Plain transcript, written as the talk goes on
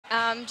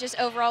Just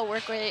overall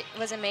work rate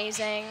was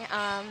amazing.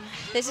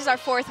 This is our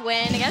 4th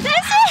win against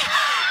NC.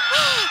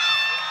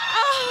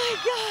 Oh my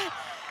god.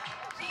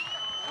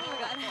 Oh my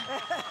god.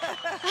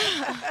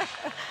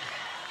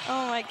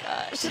 Oh my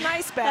gosh. It's a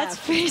nice bath. That's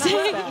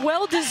freezing.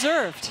 Well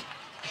deserved.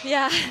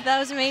 Yeah, that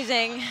was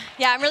amazing.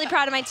 Yeah, I'm really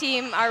proud of my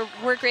team. Our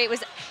work rate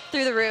was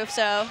through the roof,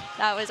 so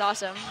that was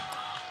awesome.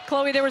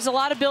 Chloe, there was a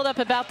lot of buildup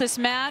about this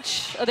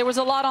match. There was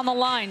a lot on the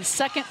line.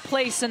 2nd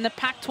place in the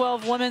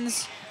Pac-12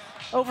 Women's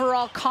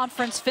overall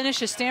conference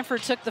finish as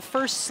Stanford took the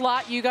first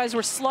slot. You guys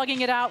were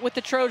slugging it out with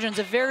the Trojans,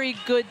 a very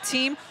good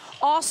team.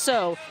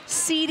 Also,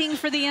 seeding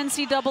for the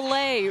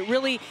NCAA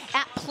really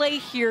at play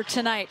here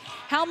tonight.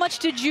 How much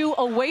did you,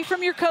 away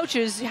from your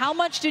coaches, how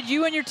much did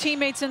you and your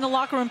teammates in the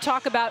locker room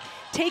talk about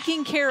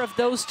taking care of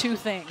those 2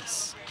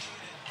 things?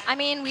 I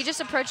mean, we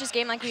just approached this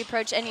game like we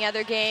approach any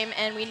other game,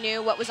 and we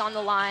knew what was on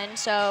the line.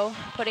 So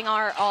putting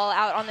our all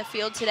out on the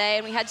field today,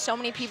 and we had so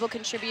many people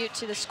contribute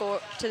to the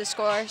score.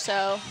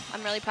 So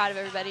I'm really proud of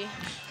everybody.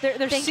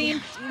 There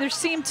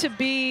seemed to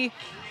be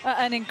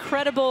an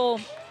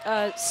incredible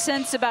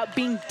sense about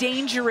being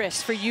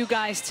dangerous for you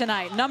guys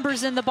tonight.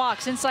 Numbers in the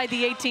box, inside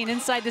the 18,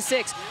 inside the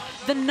 6.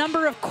 The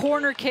number of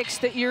corner kicks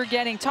that you're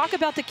getting. Talk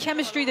about the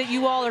chemistry that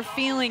you all are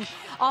feeling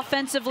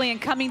offensively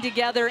and coming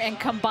together and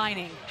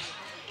combining.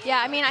 Yeah,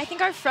 I mean, I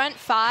think our front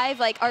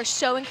 5 are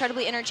so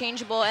incredibly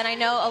interchangeable, and I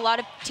know a lot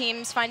of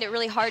teams find it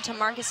really hard to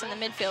mark us in the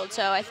midfield,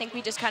 so I think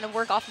we just kind of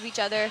work off of each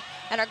other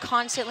and are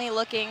constantly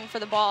looking for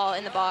the ball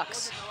in the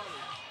box.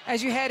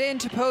 As you head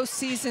into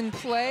postseason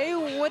play,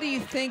 what do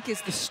you think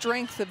is the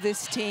strength of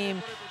this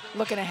team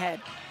looking ahead?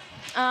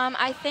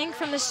 I think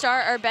from the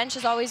start, our bench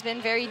has always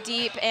been very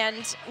deep,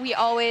 and we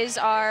always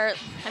are.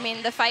 I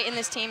mean, the fight in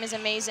this team is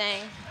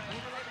amazing.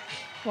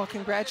 Well,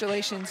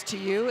 congratulations to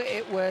you.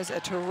 It was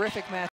a terrific match.